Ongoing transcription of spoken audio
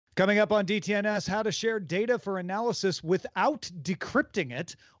Coming up on DTNS, how to share data for analysis without decrypting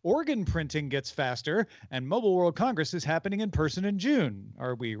it. Organ printing gets faster, and Mobile World Congress is happening in person in June.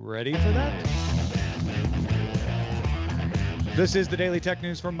 Are we ready for that? This is the Daily Tech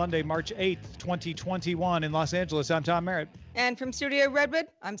News for Monday, March 8th, 2021 in Los Angeles. I'm Tom Merritt. And from Studio Redwood,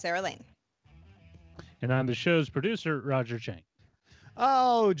 I'm Sarah Lane. And I'm the show's producer, Roger Chang.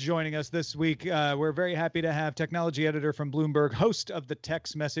 Oh, joining us this week, we're very happy to have technology editor from Bloomberg, host of the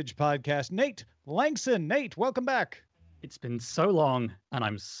Text Message podcast, Nate Lanxon. Nate, welcome back. It's been so long, and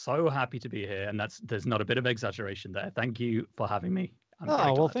I'm so happy to be here. And there's not a bit of exaggeration there. Thank you for having me.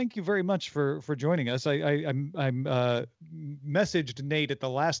 Well, thank you very much for joining us. I messaged Nate at the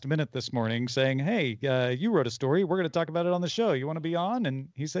last minute this morning saying, hey, you wrote a story. We're going to talk about it on the show. You want to be on? And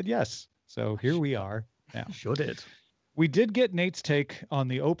he said yes. So here we are now. Sure did. We did get Nate's take on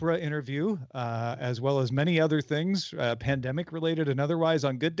the Oprah interview, as well as many other things, pandemic related and otherwise,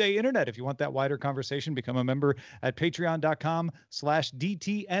 on Good Day Internet. If you want that wider conversation, become a member at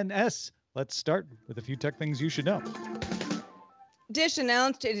patreon.com/DTNS. Let's start with a few tech things you should know. Dish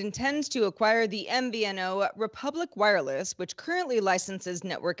announced it intends to acquire the MVNO Republic Wireless, which currently licenses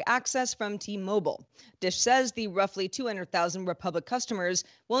network access from T-Mobile. Dish says the roughly 200,000 Republic customers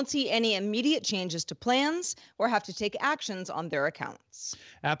won't see any immediate changes to plans or have to take actions on their accounts.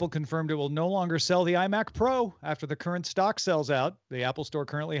 Apple confirmed it will no longer sell the iMac Pro after the current stock sells out. The Apple Store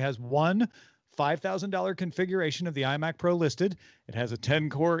currently has one $5,000 configuration of the iMac Pro listed. It has a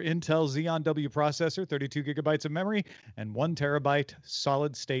 10-core Intel Xeon W processor, 32 gigabytes of memory, and 1 terabyte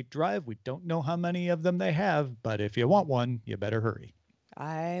solid-state drive. We don't know how many of them they have, but if you want one, you better hurry.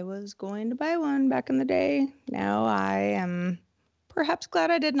 I was going to buy one back in the day. Now I am perhaps glad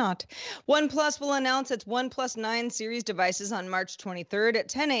I did not. OnePlus will announce its OnePlus 9 series devices on March 23rd at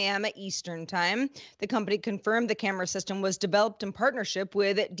 10 a.m. Eastern Time. The company confirmed the camera system was developed in partnership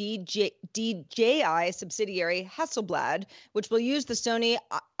with DJI subsidiary Hasselblad, which will use the Sony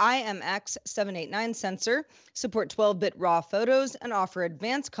IMX789 sensor, support 12-bit RAW photos, and offer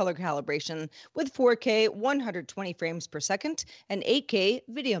advanced color calibration with 4K 120 frames per second and 8K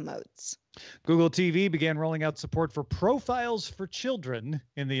video modes. Google TV began rolling out support for profiles for children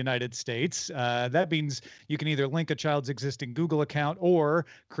in the United States. That means you can either link a child's existing Google account or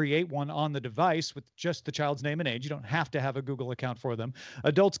create one on the device with just the child's name and age. You don't have to have a Google account for them.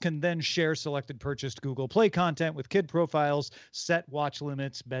 Adults can then share selected purchased Google Play content with kid profiles, set watch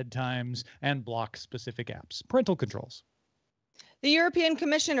limits, bedtimes, and block specific apps. Parental controls. The European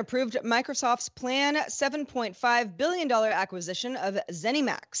Commission approved Microsoft's planned $7.5 billion acquisition of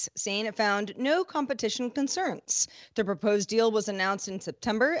ZeniMax, saying it found no competition concerns. The proposed deal was announced in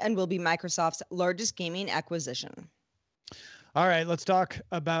September and will be Microsoft's largest gaming acquisition. All right, let's talk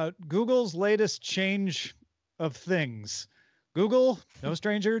about Google's latest change of things. Google, no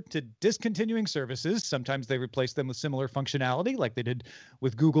stranger to discontinuing services. Sometimes they replace them with similar functionality, like they did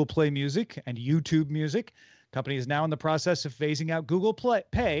with Google Play Music and YouTube Music. Company is now in the process of phasing out Google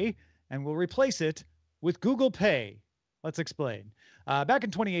Pay and will replace it with Google Pay. Let's explain. Back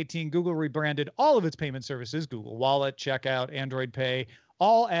in 2018, Google rebranded all of its payment services, Google Wallet, Checkout, Android Pay,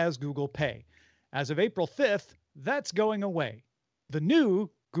 all as Google Pay. As of April 5th, that's going away. The new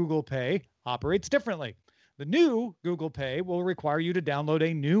Google Pay operates differently. The new Google Pay will require you to download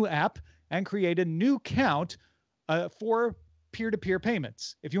a new app and create a new account for peer-to-peer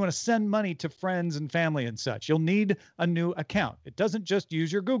payments. If you want to send money to friends and family and such, you'll need a new account. It doesn't just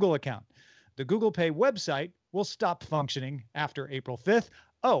use your Google account. The Google Pay website will stop functioning after April 5th.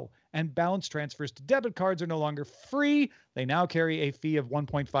 Oh, and balance transfers to debit cards are no longer free. They now carry a fee of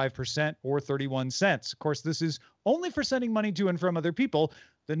 1.5% or 31 cents. Of course, this is only for sending money to and from other people.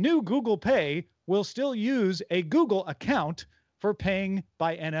 The new Google Pay will still use a Google account for paying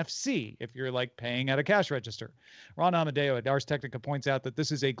by NFC, if you're like paying at a cash register. Ron Amadeo at Ars Technica points out that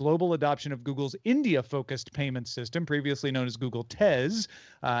this is a global adoption of Google's India-focused payment system, previously known as Google Tez.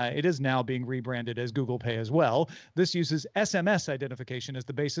 It is now being rebranded as Google Pay as well. This uses SMS identification as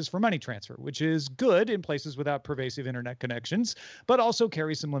the basis for money transfer, which is good in places without pervasive internet connections, but also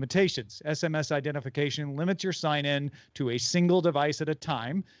carries some limitations. SMS identification limits your sign-in to a single device at a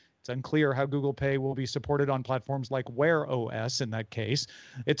time. It's unclear how Google Pay will be supported on platforms like Wear OS in that case.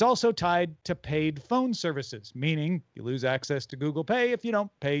 It's also tied to paid phone services, meaning you lose access to Google Pay if you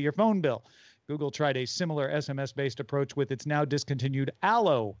don't pay your phone bill. Google tried a similar SMS-based approach with its now discontinued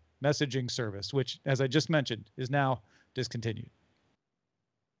Allo messaging service, which, as I just mentioned, is now discontinued.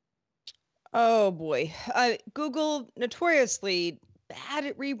 Oh, boy. Google notoriously bad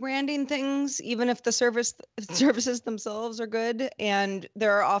at rebranding things, even if the services themselves are good. And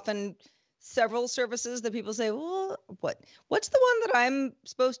there are often several services that people say, well, what's the one that I'm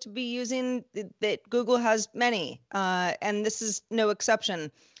supposed to be using that Google has many? And this is no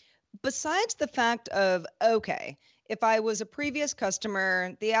exception. Besides the fact of, okay, if I was a previous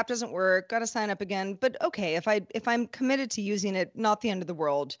customer, the app doesn't work, got to sign up again. But okay, if I'm committed to using it, not the end of the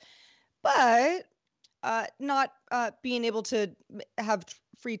world. But not being able to have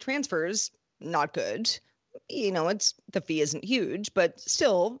free transfers, not good. It's the fee isn't huge, but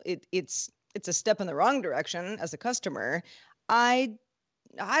still, it's a step in the wrong direction as a customer. I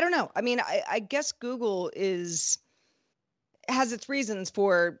don't know. I mean, I guess Google has its reasons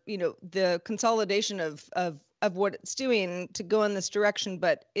for the consolidation of what it's doing to go in this direction,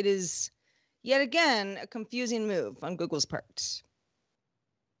 but it is yet again a confusing move on Google's part.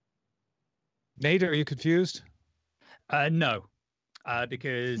 Nate, are you confused? No,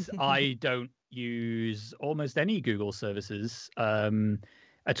 because I don't use almost any Google services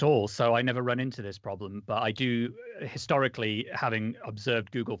at all. So I never run into this problem. But I do, historically, having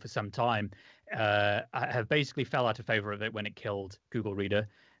observed Google for some time, I have basically fell out of favor of it when it killed Google Reader.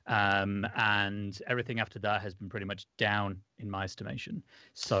 And everything after that has been pretty much down in my estimation.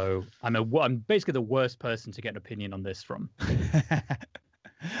 So I'm basically the worst person to get an opinion on this from.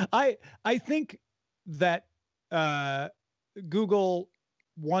 I think that Google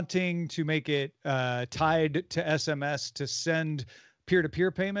wanting to make it tied to SMS to send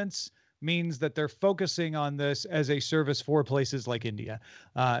peer-to-peer payments means that they're focusing on this as a service for places like India.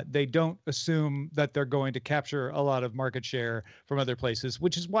 They don't assume that they're going to capture a lot of market share from other places,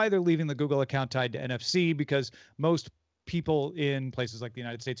 which is why they're leaving the Google account tied to NFC, because most people in places like the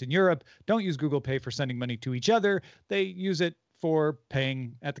United States and Europe don't use Google Pay for sending money to each other. They use it for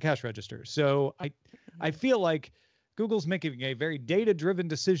paying at the cash register. So I feel like Google's making a very data-driven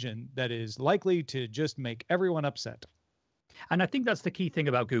decision that is likely to just make everyone upset. And I think that's the key thing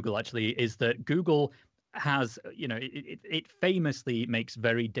about Google, actually, is that Google has, it famously makes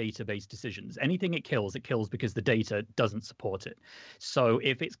very data-based decisions. Anything it kills because the data doesn't support it. So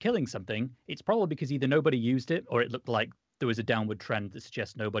if it's killing something, it's probably because either nobody used it or it looked like there was a downward trend that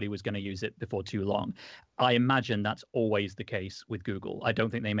suggests nobody was going to use it before too long. I imagine that's always the case with Google. I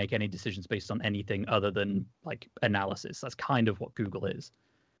don't think they make any decisions based on anything other than like analysis. That's kind of what Google is.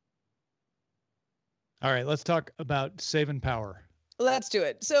 All right, let's talk about saving power. Let's do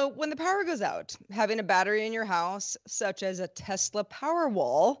it. So when the power goes out, having a battery in your house, such as a Tesla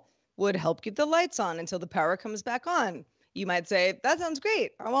Powerwall, would help keep the lights on until the power comes back on. You might say, that sounds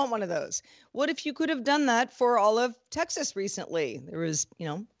great. I want one of those. What if you could have done that for all of Texas recently? There was,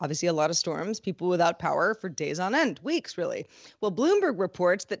 obviously a lot of storms, people without power for days on end, weeks really. Well, Bloomberg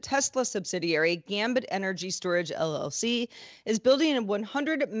reports that Tesla subsidiary Gambit Energy Storage LLC is building a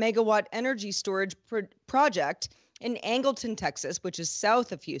 100 megawatt energy storage project in Angleton, Texas, which is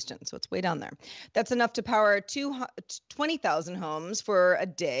south of Houston. So it's way down there. That's enough to power 20,000 homes for a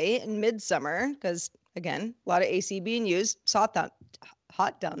day in midsummer, because again, a lot of AC being used. It's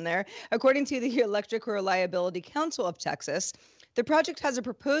hot down there. According to the Electric Reliability Council of Texas, the project has a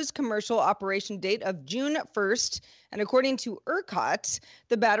proposed commercial operation date of June 1st. And according to ERCOT,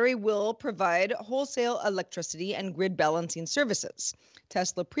 the battery will provide wholesale electricity and grid balancing services.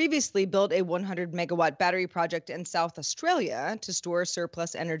 Tesla previously built a 100 megawatt battery project in South Australia to store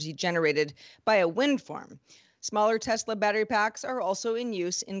surplus energy generated by a wind farm. Smaller Tesla battery packs are also in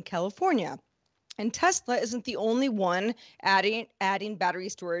use in California. And Tesla isn't the only one adding battery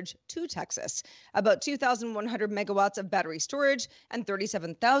storage to Texas. About 2,100 megawatts of battery storage and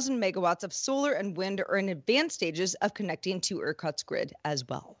 37,000 megawatts of solar and wind are in advanced stages of connecting to ERCOT's grid as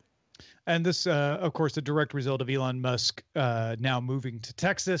well. And this, of course, a direct result of Elon Musk now moving to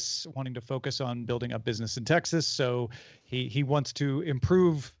Texas, wanting to focus on building a business in Texas. So he wants to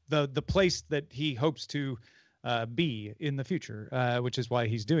improve the place that he hopes to be in the future, which is why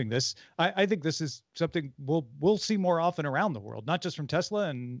he's doing this. I think this is something we'll see more often around the world, not just from Tesla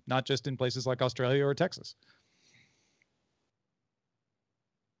and not just in places like Australia or Texas.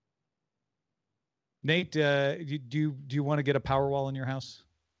 Nate, do you want to get a Powerwall in your house?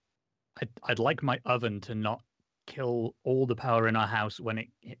 I'd like my oven to not kill all the power in our house when it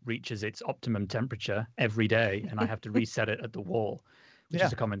reaches its optimum temperature every day, and I have to reset it at the wall, which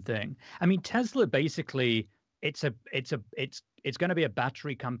is a common thing. I mean, Tesla basically, it's going to be a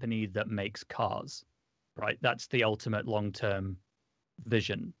battery company that makes cars, right? That's the ultimate long-term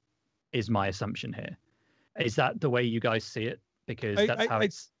vision, is my assumption here. Is that the way you guys see it? Because that's how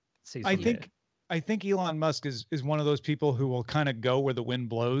it's sees from here. I think Elon Musk is one of those people who will kind of go where the wind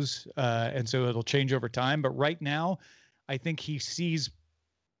blows, and so it'll change over time. But right now, I think he sees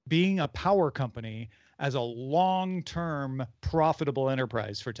being a power company as a long-term profitable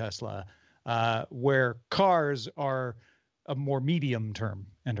enterprise for Tesla. where cars are a more medium-term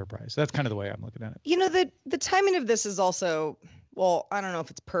enterprise. That's kind of the way I'm looking at it. You know, the timing of this is also, well, I don't know if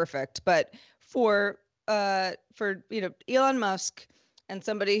it's perfect, but for Elon Musk and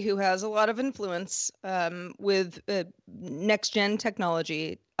somebody who has a lot of influence with next gen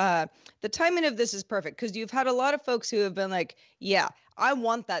technology, the timing of this is perfect because you've had a lot of folks who have been like, yeah, I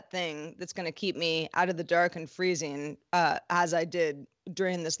want that thing that's going to keep me out of the dark and freezing, as I did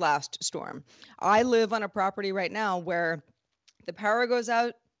during this last storm. I live on a property right now where the power goes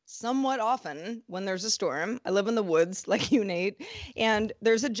out somewhat often when there's a storm. I live in the woods like you, Nate, and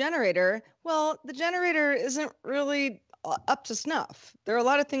there's a generator. Well, the generator isn't really up to snuff. There are a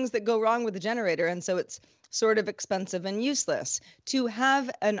lot of things that go wrong with the generator, and so it's sort of expensive and useless. To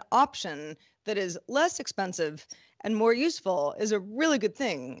have an option that is less expensive and more useful is a really good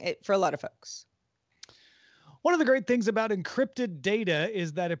thing for a lot of folks. One of the great things about encrypted data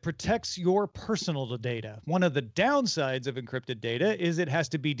is that it protects your personal data. One of the downsides of encrypted data is it has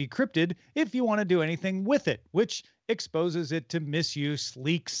to be decrypted if you want to do anything with it, which exposes it to misuse,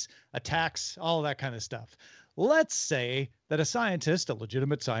 leaks, attacks, all that kind of stuff. Let's say that a scientist, a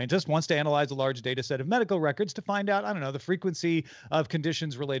legitimate scientist, wants to analyze a large data set of medical records to find out, I don't know, the frequency of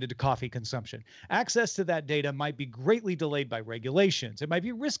conditions related to coffee consumption. Access to that data might be greatly delayed by regulations. It might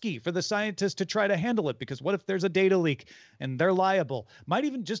be risky for the scientist to try to handle it because what if there's a data leak and they're liable? Might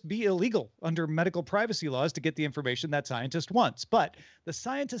even just be illegal under medical privacy laws to get the information that scientist wants. But the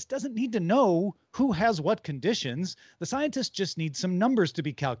scientist doesn't need to know who has what conditions. The scientist just needs some numbers to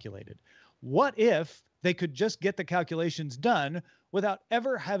be calculated. What if they could just get the calculations done without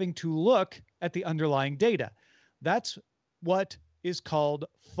ever having to look at the underlying data? That's what is called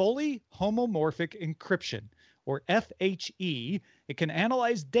fully homomorphic encryption, or FHE. It can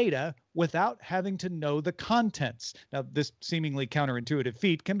analyze data without having to know the contents. Now, this seemingly counterintuitive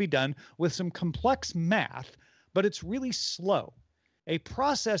feat can be done with some complex math, but it's really slow. A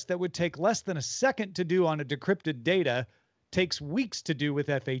process that would take less than a second to do on a decrypted data takes weeks to do with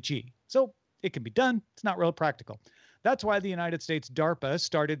FHE. So it can be done. It's not real practical. That's why the United States DARPA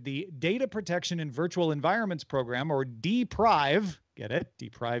started the Data Protection in Virtual Environments Program, or DPRIVE, get it?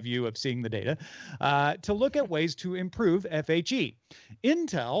 Deprive you of seeing the data, to look at ways to improve FHE.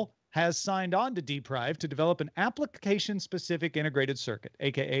 Intel has signed on to DPRIVE to develop an application-specific integrated circuit,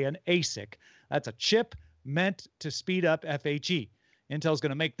 aka an ASIC. That's a chip meant to speed up FHE. Intel's going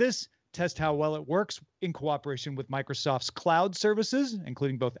to make this, test how well it works in cooperation with Microsoft's cloud services,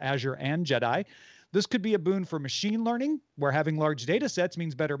 including both Azure and Jedi. This could be a boon for machine learning, where having large data sets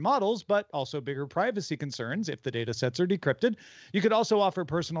means better models, but also bigger privacy concerns if the data sets are decrypted. You could also offer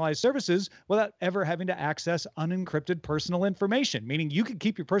personalized services without ever having to access unencrypted personal information, meaning you could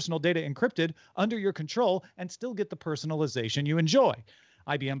keep your personal data encrypted under your control and still get the personalization you enjoy.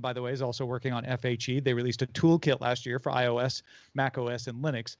 IBM, by the way, is also working on FHE. They released a toolkit last year for iOS, macOS, and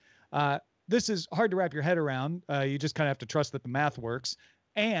Linux. This is hard to wrap your head around. You just kind of have to trust that the math works.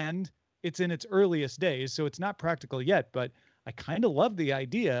 And it's in its earliest days, so it's not practical yet. But I kind of love the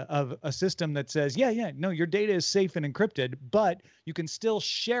idea of a system that says, no, your data is safe and encrypted, but you can still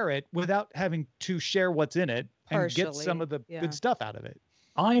share it without having to share what's in it and get some of the good stuff out of it.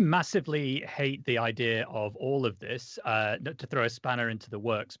 I massively hate the idea of all of this, to throw a spanner into the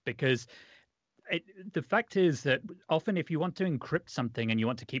works, because the fact is that often if you want to encrypt something and you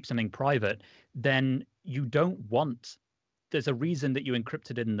want to keep something private, then you don't want, there's a reason that you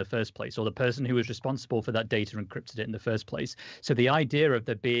encrypted it in the first place, or the person who was responsible for that data encrypted it in the first place. So the idea of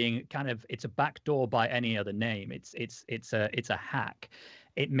there being kind of, it's a backdoor by any other name, it's a hack.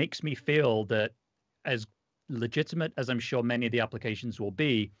 It makes me feel that, as legitimate as I'm sure many of the applications will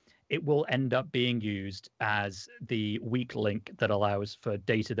be, it will end up being used as the weak link that allows for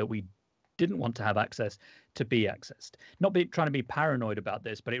data that we didn't want to have access to be accessed. Not trying to be paranoid about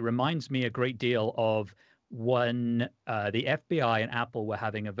this, but it reminds me a great deal of when the FBI and Apple were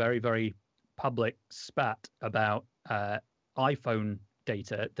having a very, very public spat about iPhone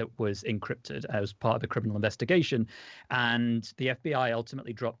data that was encrypted as part of a criminal investigation. And the FBI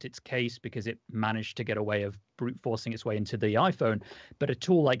ultimately dropped its case because it managed to get a way of brute forcing its way into the iPhone. But a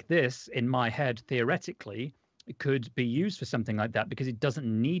tool like this, in my head, theoretically, it could be used for something like that because it doesn't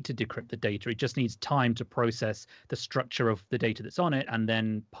need to decrypt the data. It just needs time to process the structure of the data that's on it and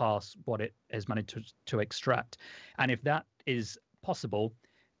then pass what it has managed to extract. And if that is possible,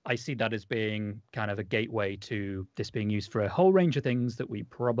 I see that as being kind of a gateway to this being used for a whole range of things that we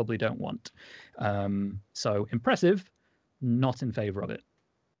probably don't want. So impressive, not in favor of it.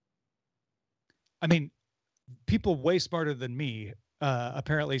 I mean, people way smarter than me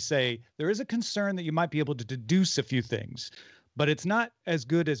apparently say there is a concern that you might be able to deduce a few things, but it's not as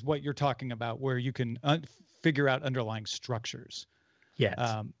good as what you're talking about, where you can figure out underlying structures. Yes.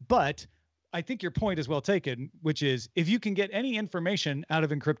 But I think your point is well taken, which is if you can get any information out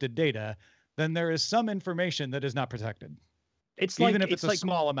of encrypted data, then there is some information that is not protected. Even if it's a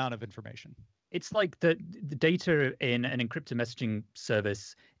small amount of information. It's like the data in an encrypted messaging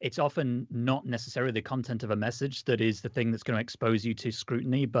service, it's often not necessarily the content of a message that is the thing that's going to expose you to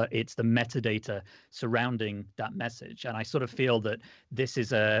scrutiny, but it's the metadata surrounding that message. And I sort of feel that this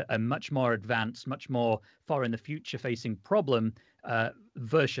is a much more advanced, much more far in the future facing problem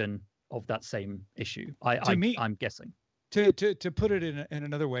version of that same issue. I'm guessing. To put it in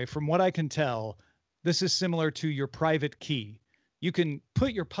another way, from what I can tell, this is similar to your private key. You can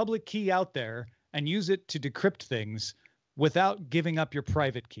put your public key out there and use it to decrypt things without giving up your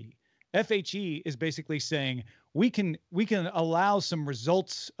private key. FHE is basically saying we can allow some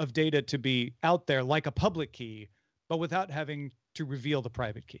results of data to be out there like a public key, but without having to reveal the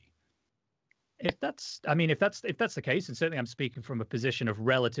private key. If that's the case, and certainly I'm speaking from a position of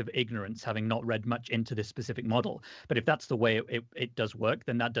relative ignorance, having not read much into this specific model, but if that's the way it does work,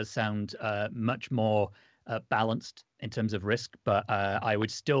 then that does sound much more balanced in terms of risk. But I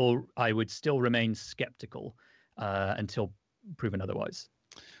would still remain skeptical until proven otherwise.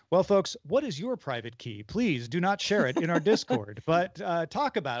 Well, folks, what is your private key? Please do not share it in our Discord, but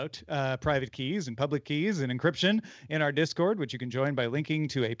talk about private keys and public keys and encryption in our Discord, which you can join by linking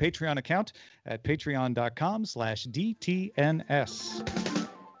to a Patreon account at patreon.com/DTNS.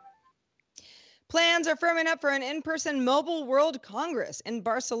 Plans are firming up for an in-person Mobile World Congress in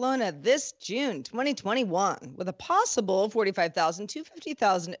Barcelona this June 2021, with a possible 45,000 to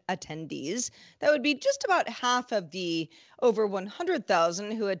 50,000 attendees. That would be just about half of the over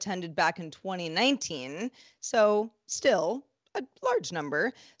 100,000 who attended back in 2019. So still a large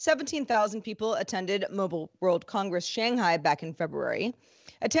number. 17,000 people attended Mobile World Congress Shanghai back in February.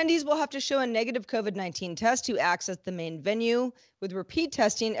 Attendees will have to show a negative COVID-19 test to access the main venue, with repeat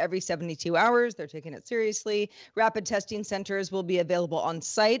testing every 72 hours. They're taking it seriously. Rapid testing centers will be available on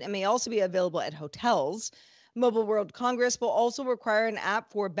site and may also be available at hotels. Mobile World Congress will also require an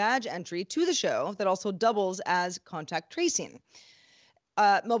app for badge entry to the show that also doubles as contact tracing.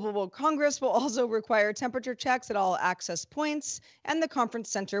 Mobile World Congress will also require temperature checks at all access points, and the conference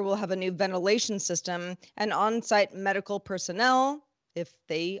center will have a new ventilation system and on-site medical personnel if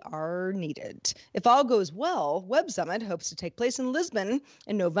they are needed. If all goes well, Web Summit hopes to take place in Lisbon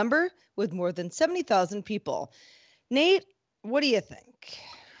in November with more than 70,000 people. Nate, what do you think?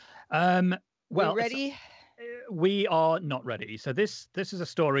 Well, ready? We are not ready. So this is a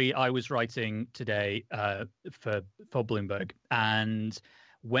story I was writing today for Bloomberg, and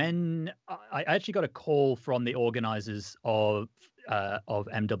when I actually got a call from the organizers of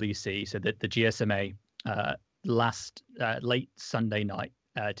MWC, so that the GSMA late Sunday night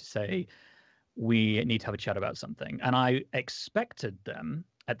to say we need to have a chat about something. And I expected them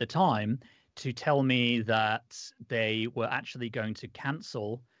at the time to tell me that they were actually going to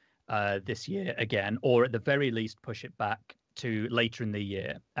cancel this year again, or at the very least push it back to later in the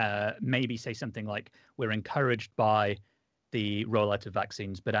year. Maybe say something like, we're encouraged by the rollout of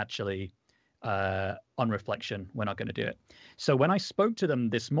vaccines, but actually on reflection, we're not going to do it. So when I spoke to them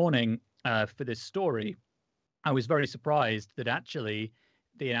this morning for this story, I was very surprised that actually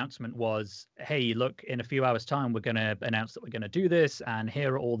the announcement was, hey, look, in a few hours' time, we're going to announce that we're going to do this, and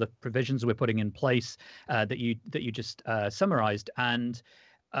here are all the provisions we're putting in place that you just summarized. And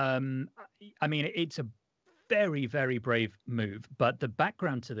I mean, it's a very, very brave move. But the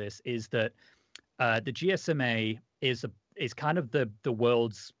background to this is that the GSMA is kind of the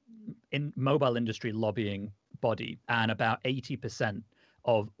world's mobile industry lobbying body, and about 80%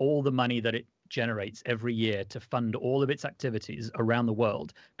 of all the money that it generates every year to fund all of its activities around the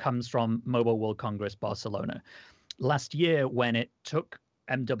world comes from Mobile World Congress Barcelona. Last year, when it took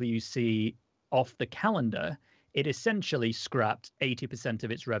MWC off the calendar, it essentially scrapped 80%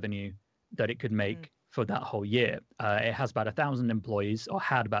 of its revenue that it could make for that whole year. It has about 1,000 employees, or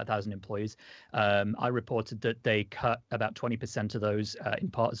had about 1,000 employees. I reported that they cut about 20% of those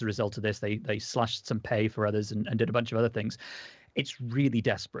in part as a result of this. They slashed some pay for others and did a bunch of other things. It's really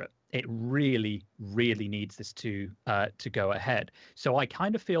desperate. It really, really needs this to go ahead. So I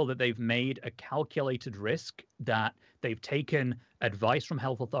kind of feel that they've made a calculated risk, that they've taken advice from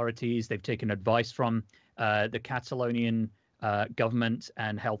health authorities, they've taken advice from the Catalonian government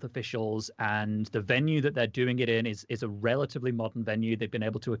and health officials, and the venue that they're doing it in is a relatively modern venue. They've been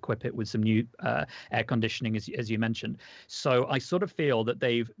able to equip it with some new air conditioning, as you mentioned. So I sort of feel that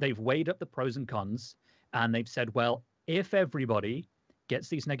they've weighed up the pros and cons, and they've said, well, if everybody gets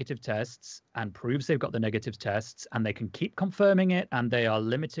these negative tests and proves they've got the negative tests, and they can keep confirming it, and they are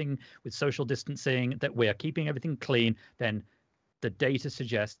limiting with social distancing, that we are keeping everything clean, then the data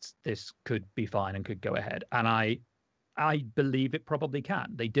suggests this could be fine and could go ahead. And I believe it probably can.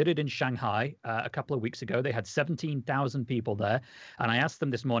 They did it in Shanghai a couple of weeks ago. They had 17,000 people there. And I asked them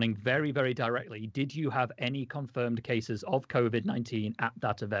this morning very, very directly, did you have any confirmed cases of COVID-19 at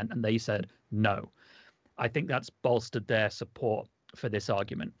that event? And they said no. I think that's bolstered their support for this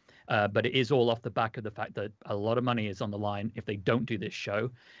argument. But it is all off the back of the fact that a lot of money is on the line if they don't do this show.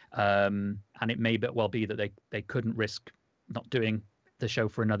 And it may well be that they couldn't risk not doing the show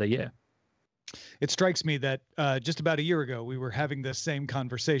for another year. It strikes me that just about a year ago, we were having this same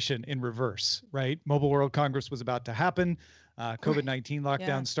conversation in reverse, right? Mobile World Congress was about to happen. COVID-19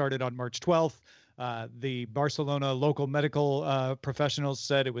 lockdown started on March 12th. The Barcelona local medical professionals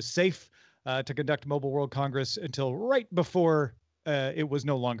said it was safe to conduct Mobile World Congress until right before it was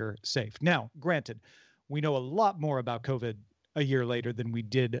no longer safe. Now, granted, we know a lot more about COVID a year later than we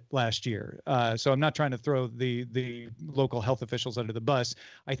did last year. So I'm not trying to throw the local health officials under the bus.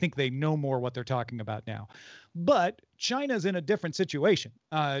 I think they know more what they're talking about now. But China's in a different situation.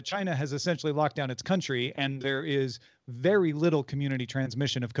 China has essentially locked down its country, and there is very little community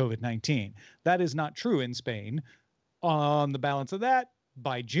transmission of COVID-19. That is not true in Spain. On the balance of that,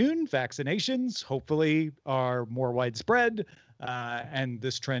 by June, vaccinations hopefully are more widespread, and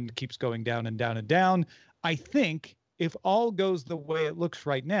this trend keeps going down and down and down. I think if all goes the way it looks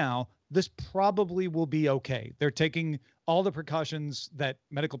right now, this probably will be okay. They're taking all the precautions that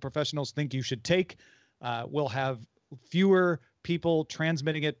medical professionals think you should take. We'll have fewer people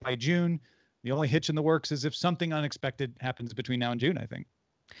transmitting it by June. The only hitch in the works is if something unexpected happens between now and June, I think.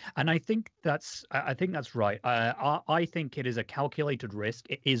 And I think that's right. I think it is a calculated risk.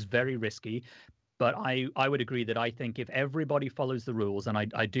 It is very risky. But I would agree that I think if everybody follows the rules, and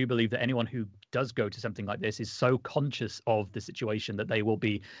I do believe that anyone who does go to something like this is so conscious of the situation that they will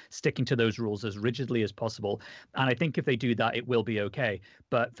be sticking to those rules as rigidly as possible. And I think if they do that, it will be okay.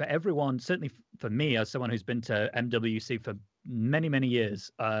 But for everyone, certainly for me, as someone who's been to MWC for many, many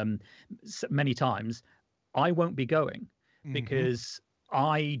years, many times, I won't be going because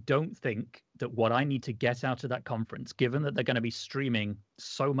I don't think that what I need to get out of that conference, given that they're going to be streaming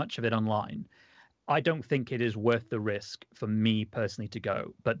so much of it online, I don't think it is worth the risk for me personally to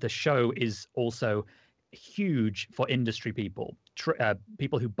go. But the show is also huge for industry people,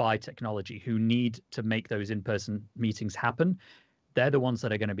 people who buy technology, who need to make those in-person meetings happen. They're the ones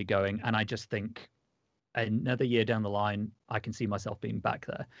that are going to be going. And I just think another year down the line, I can see myself being back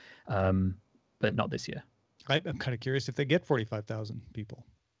there, but not this year. I'm kind of curious if they get 45,000 people.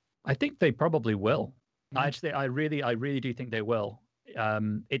 I think they probably will. I really do think they will.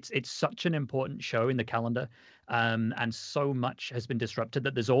 It's such an important show in the calendar, and so much has been disrupted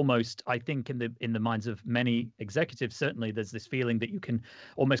that there's almost, I think, in the minds of many executives, certainly there's this feeling that you can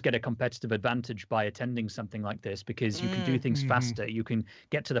almost get a competitive advantage by attending something like this because you can do things faster. You can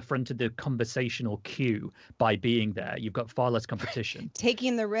get to the front of the conversational queue by being there. You've got far less competition.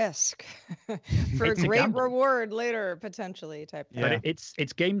 Taking the risk for a great reward later, potentially type thing. But it's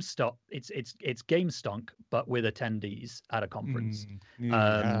GameStop. It's GameStonk, but with attendees at a conference.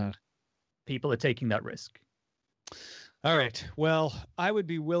 People are taking that risk. All right. Well, I would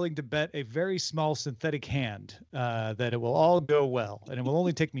be willing to bet a very small synthetic hand that it will all go well, and it will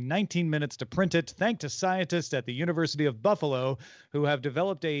only take me 19 minutes to print it, thanks to scientists at the University of Buffalo who have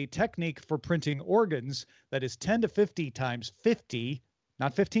developed a technique for printing organs that is 10 to 50 times 50,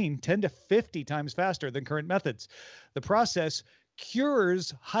 not 15, 10 to 50 times faster than current methods. The process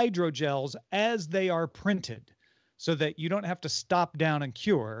cures hydrogels as they are printed so that you don't have to stop down and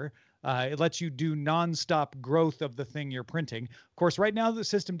cure. It lets you do nonstop growth of the thing you're printing. Of course, right now the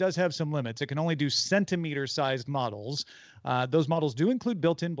system does have some limits. It can only do centimeter-sized models. Those models do include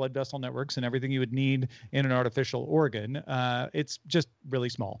built-in blood vessel networks and everything you would need in an artificial organ. It's just really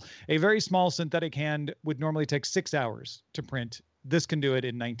small. A very small synthetic hand would normally take 6 hours to print. This can do it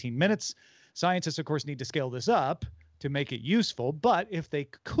in 19 minutes. Scientists, of course, need to scale this up to make it useful. But if they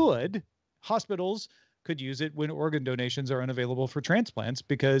could, hospitals could use it when organ donations are unavailable for transplants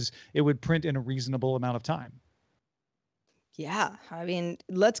because it would print in a reasonable amount of time. Yeah, I mean,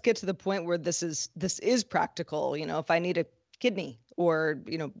 let's get to the point where this is practical. You know, if I need a kidney or,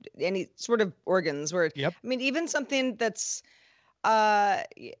 you know, any sort of organs where, I mean, even something that's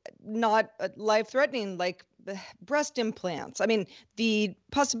not life-threatening, like breast implants. I mean, the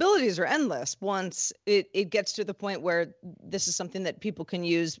possibilities are endless once it gets to the point where this is something that people can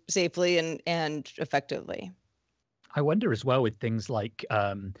use safely and effectively. I wonder as well with things like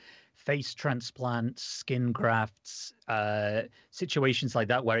face transplants, skin grafts, situations like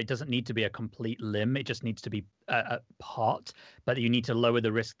that, where it doesn't need to be a complete limb. It just needs to be a part, but you need to lower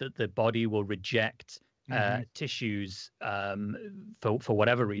the risk that the body will reject tissues for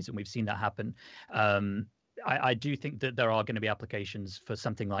whatever reason. We've seen that happen. I do think that there are going to be applications for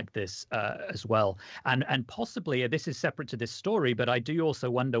something like this as well. And possibly this is separate to this story, but I do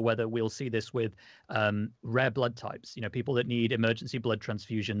also wonder whether we'll see this with rare blood types. People that need emergency blood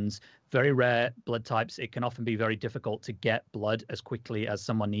transfusions, very rare blood types. It can often be very difficult to get blood as quickly as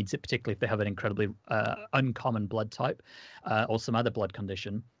someone needs it, particularly if they have an incredibly uncommon blood type or some other blood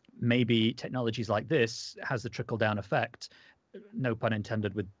condition. Maybe technologies like this has the trickle-down effect, no pun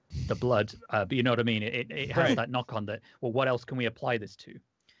intended with the blood, but you know what I mean. It has that knock-on that. Well, what else can we apply this to?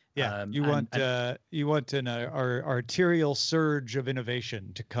 Yeah, you want an arterial surge of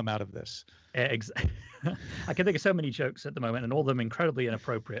innovation to come out of this. Exactly. I can think of so many jokes at the moment, and all of them incredibly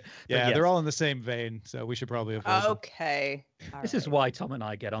inappropriate. Yeah, yes, they're all in the same vein, so we should probably avoid them. Okay. This is why Tom and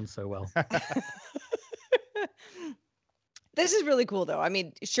I get on so well. This is really cool, though. I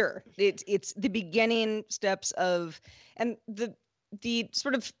mean, sure, it's the beginning steps of, and the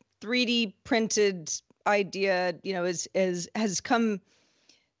sort of 3D printed idea, has come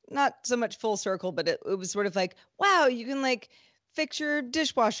not so much full circle, but it was sort of like, wow, you can like fix your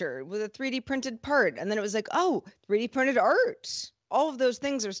dishwasher with a 3D printed part, and then it was like, oh, 3D printed art. All of those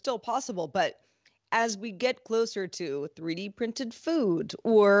things are still possible, but as we get closer to 3D printed food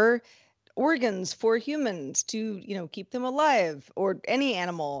or organs for humans to, keep them alive, or any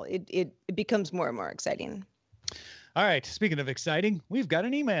animal, it becomes more and more exciting. All right. Speaking of exciting, we've got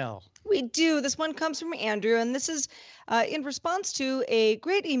an email. We do. This one comes from Andrew, and this is in response to a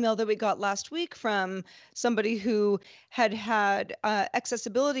great email that we got last week from somebody who had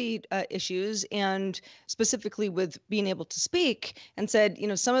accessibility issues, and specifically with being able to speak, and said,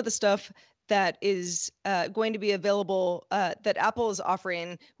 some of the stuff that is going to be available that Apple is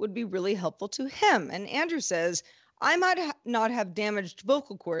offering would be really helpful to him. And Andrew says, I might not have damaged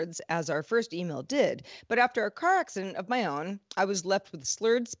vocal cords as our first email did, but after a car accident of my own, I was left with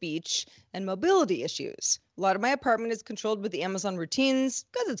slurred speech and mobility issues. A lot of my apartment is controlled with the Amazon routines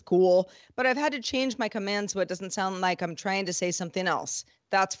because it's cool, but I've had to change my command so it doesn't sound like I'm trying to say something else.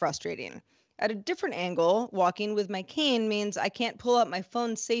 That's frustrating. At a different angle, walking with my cane means I can't pull out my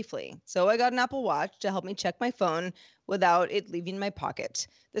phone safely. So I got an Apple Watch to help me check my phone without it leaving my pocket.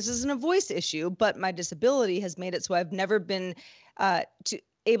 This isn't a voice issue, but my disability has made it so I've never been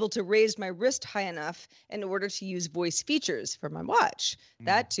able to raise my wrist high enough in order to use voice features for my watch.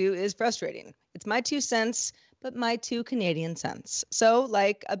 That too is frustrating. It's my 2 cents, but my 2 Canadian cents. So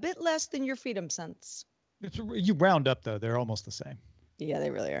like a bit less than your freedom cents. You round up though, they're almost the same. Yeah,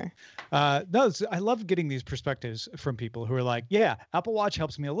 they really are. I love getting these perspectives from people who are like, yeah, Apple Watch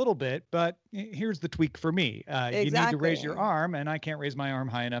helps me a little bit, but here's the tweak for me. Exactly. You need to raise your arm, and I can't raise my arm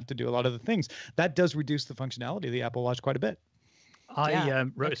high enough to do a lot of the things. That does reduce the functionality of the Apple Watch quite a bit. I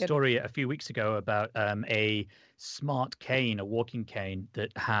wrote a story a few weeks ago about a smart cane, a walking cane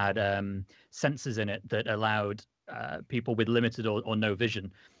that had sensors in it that allowed people with limited or no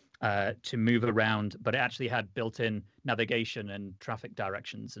vision to move around, but it actually had built-in navigation and traffic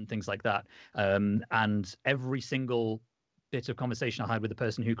directions and things like that. And every single bit of conversation I had with the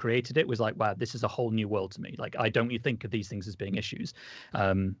person who created it was like, wow, this is a whole new world to me. Like, I don't think of these things as being issues.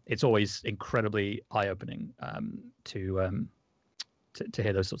 It's always incredibly eye-opening to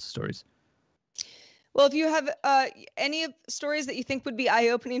hear those sorts of stories. Well, if you have any stories that you think would be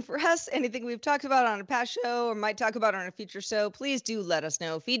eye-opening for us, anything we've talked about on a past show or might talk about on a future show, please do let us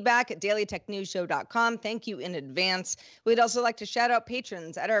know. Feedback at dailytechnewsshow.com. Thank you in advance. We'd also like to shout out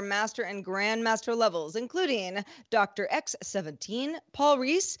patrons at our master and grandmaster levels, including Dr. X17, Paul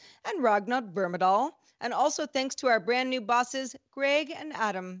Reese, and Ragnar Vermedal. And also thanks to our brand new bosses, Greg and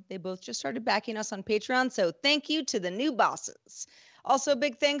Adam. They both just started backing us on Patreon, so thank you to the new bosses. Also,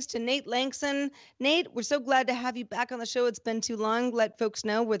 big thanks to Nate Lanxon. Nate, we're so glad to have you back on the show. It's been too long. Let folks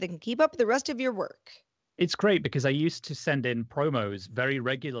know where they can keep up with the rest of your work. It's great because I used to send in promos very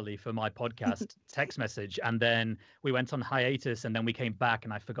regularly for my podcast text message, and then we went on hiatus, and then we came back,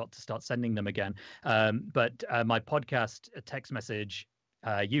 and I forgot to start sending them again. But my podcast text message,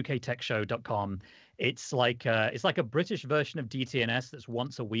 uktechshow.com, it's like a British version of DTNS that's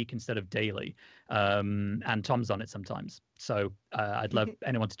once a week instead of daily, and Tom's on it sometimes. So I'd love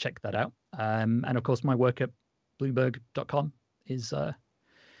anyone to check that out. And of course, my work at Bloomberg.com is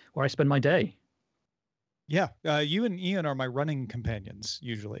where I spend my day. Yeah, you and Ian are my running companions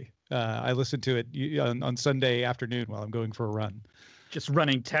usually. I listen to it on Sunday afternoon while I'm going for a run. just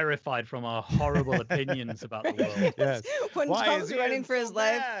running terrified from our horrible opinions about the world. Yes. When Why Tom's is he running in for so his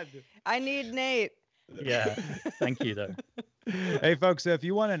life, bad? I need Nate. Yeah. Thank you, though. Hey, folks, if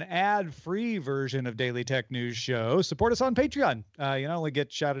you want an ad-free version of Daily Tech News Show, support us on Patreon. You not only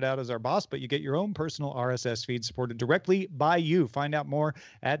get shouted out as our boss, but you get your own personal RSS feed supported directly by you. Find out more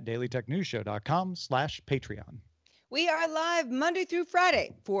at dailytechnewsshow.com/Patreon. We are live Monday through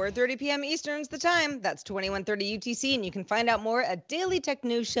Friday, 4:30 p.m. Eastern's the time. That's 21:30 UTC, and you can find out more at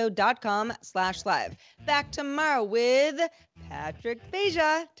dailytechnewsshow.com/live. Back tomorrow with Patrick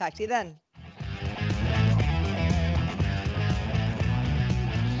Beja. Talk to you then.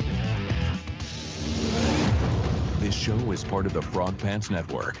 This show is part of the Frog Pants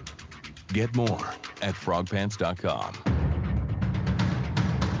Network. Get more at frogpants.com.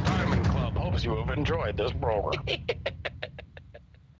 Diamond Club hopes you have enjoyed this program.